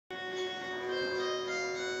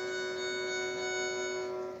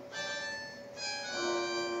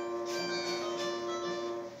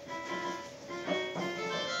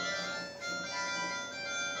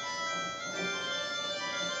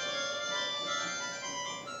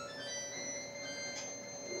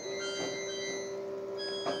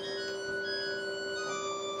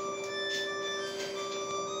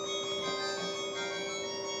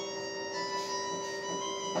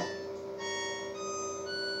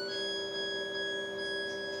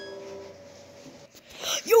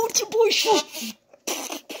it's your boy Shark.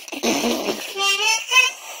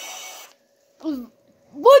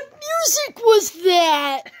 What music was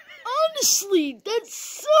that? Honestly, that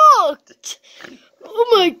sucked.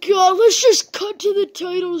 Oh my god, let's just cut to the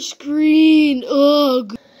title screen.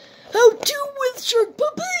 Ugh. How to with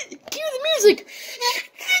Sharkpuppet? Cue the music.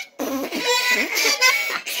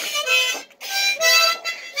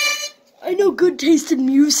 I know good taste in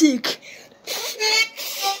music.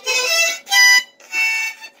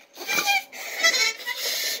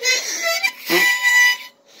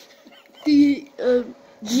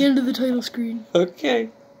 The end of the title screen. Okay.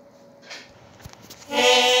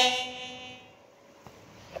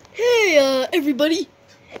 Hey, everybody.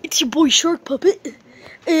 It's your boy Sharkpuppet.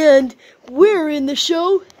 And we're in the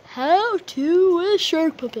show How to with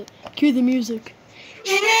Sharkpuppet. Cue the music.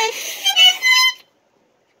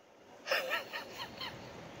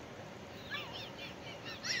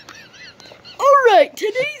 Alright,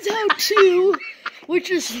 today's how-to,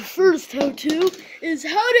 which is the first how-to, is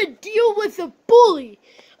how to deal with a bully.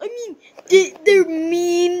 I mean, they're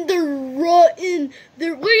mean, they're rotten,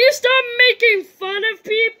 Will you stop making fun of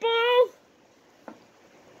people?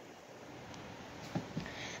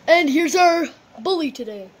 And here's our bully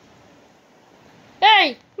today.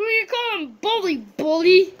 Hey, who are you calling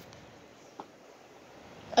bully?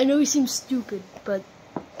 I know he seems stupid, but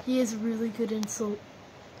he has a really good insult.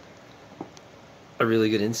 A really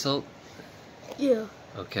good insult? Yeah.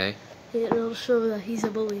 Okay. It'll show that he's a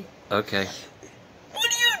bully. Okay. What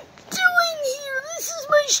are you doing here? This is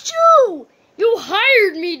my show! You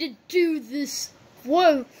hired me to do this.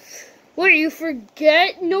 What, you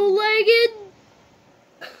forget, no-legged?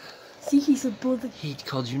 See, he's a bully. He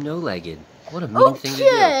called you no-legged. What a mean thing to do.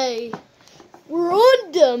 Okay. We're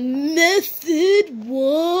on to method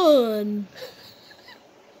 1.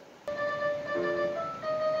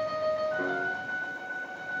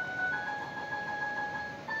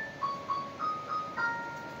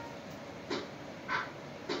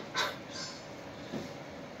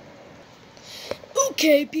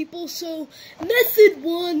 Okay, people, so method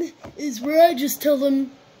 1 is where I just tell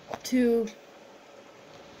them to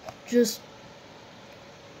just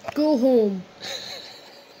go home.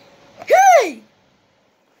 Hey!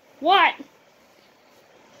 What?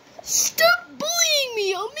 Stop bullying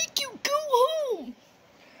me! I'll make you go home!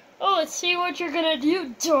 Oh, let's see what you're gonna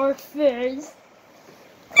do, dark face.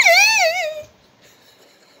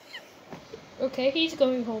 Okay, he's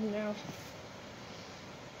going home now.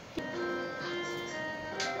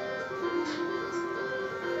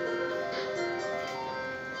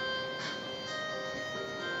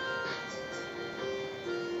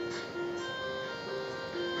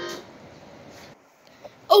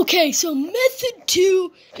 Okay, so method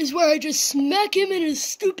 2 is where I just smack him in his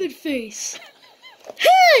stupid face.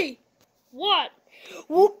 Hey! What?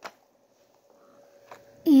 Whoop.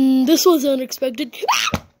 This was unexpected.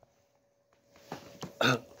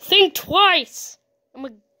 Think twice.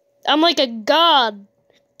 I'm like a god.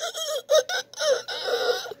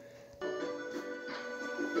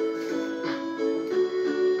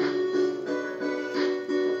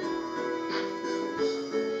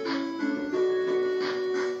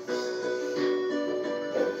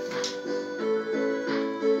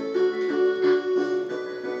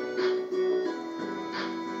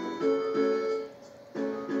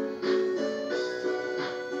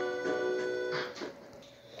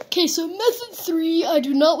 Okay, so method 3 I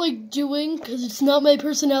do not like doing because it's not my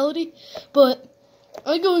personality, but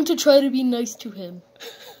I'm going to try to be nice to him.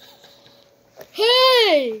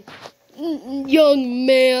 Hey, young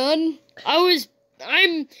man,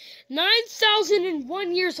 I'm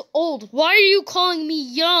 9,001 years old. Why are you calling me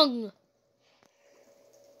young?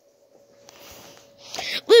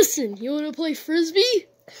 Listen, you want to play frisbee?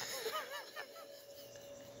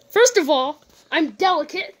 First of all, I'm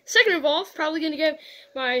delicate. Second of all, probably going to get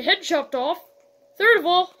my head chopped off. Third of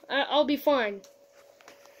all, I'll be fine.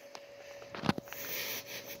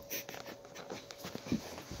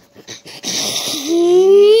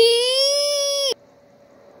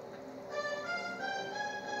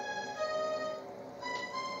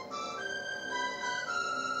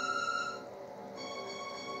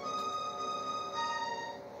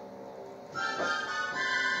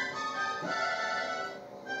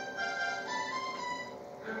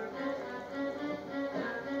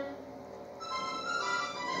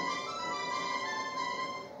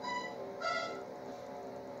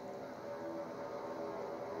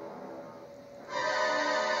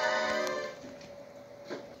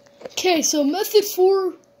 Okay, so method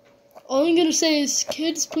 4, all I'm gonna say is,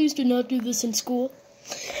 kids, please do not do this in school.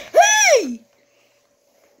 Hey!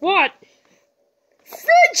 What?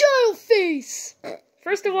 Fragile face!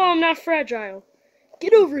 First of all, I'm not fragile.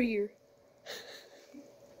 Get over here.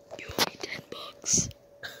 You owe me $10.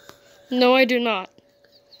 No, I do not.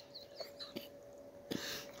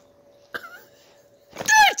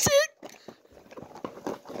 That's it!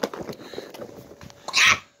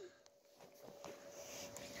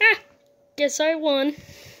 Ah, guess I won.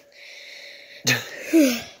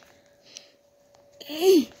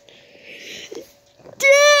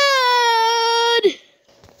 Dad!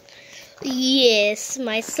 Yes,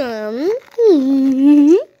 my son.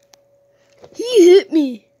 He hit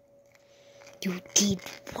me. You did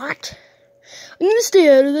what? I'm gonna stay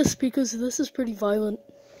out of this because this is pretty violent.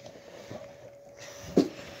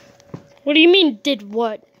 What do you mean, did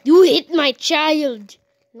what? You hit my child.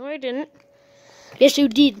 No, I didn't. Yes, you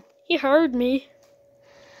did. He heard me.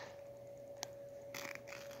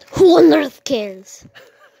 Who on earth cares?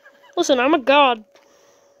 Listen, I'm a god.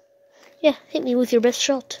 Yeah, hit me with your best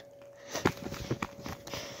shot.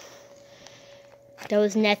 That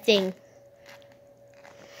was nothing.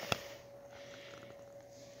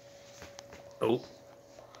 Oh.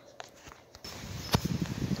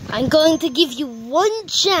 I'm going to give you one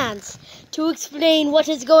chance to explain what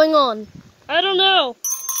is going on. I don't know.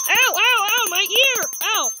 Ow, ow, ow, my ear!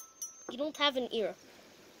 Ow! You don't have an ear.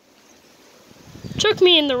 Took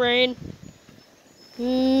me in the rain.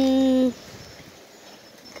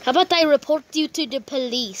 How about I report you to the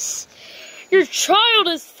police? Your child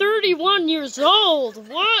is 31 years old.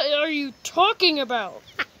 What are you talking about?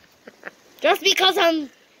 Just because I'm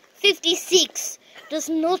 56 does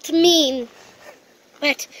not mean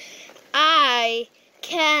that I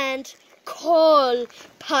can't call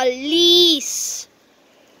police.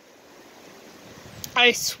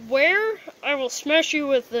 I swear I will smash you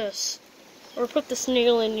with this. Or put this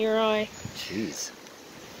nail in your eye. Jeez.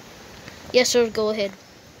 Yes, sir, go ahead.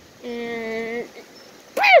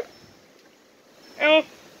 Ow.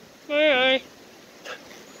 My eye.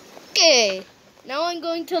 Okay. Now I'm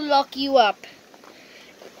going to lock you up.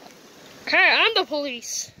 Hey, I'm the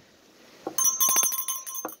police.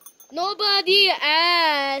 Nobody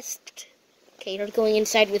asked. Okay, you're going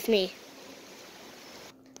inside with me.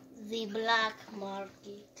 The black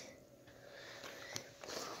market.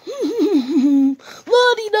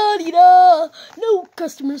 La-di-da-di-da. No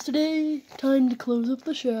customers today. Time to close up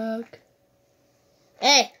the shack.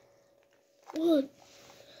 Hey. What?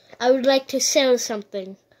 I would like to sell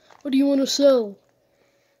something. What do you want to sell?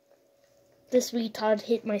 This retard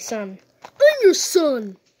hit my son. I'm your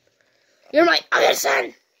son. You're my other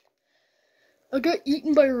son. I got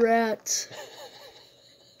eaten by rats.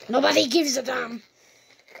 Nobody gives a damn.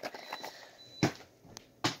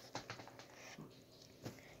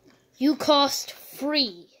 You cost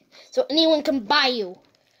free, so anyone can buy you.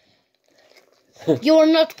 You are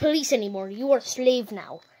not police anymore. You are a slave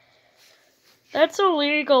now. That's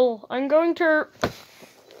illegal. I'm going to...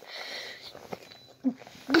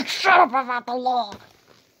 Shut up about the law.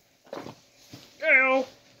 Ew.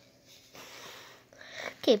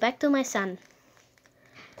 Okay, back to my son.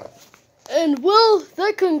 And well,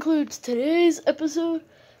 that concludes today's episode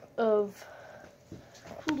of...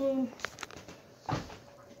 Hold on.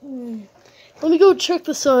 Let me go check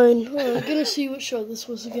the sign. I'm gonna see what show this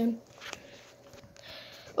was again.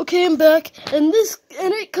 Okay, I'm back, and this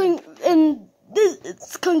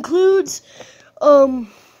concludes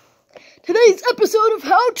today's episode of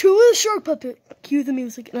How to with Sharkpuppet. Cue the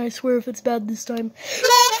music, and I swear if it's bad this time.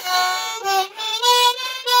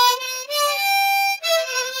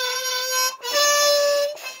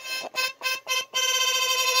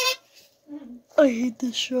 I hate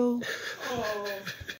this show.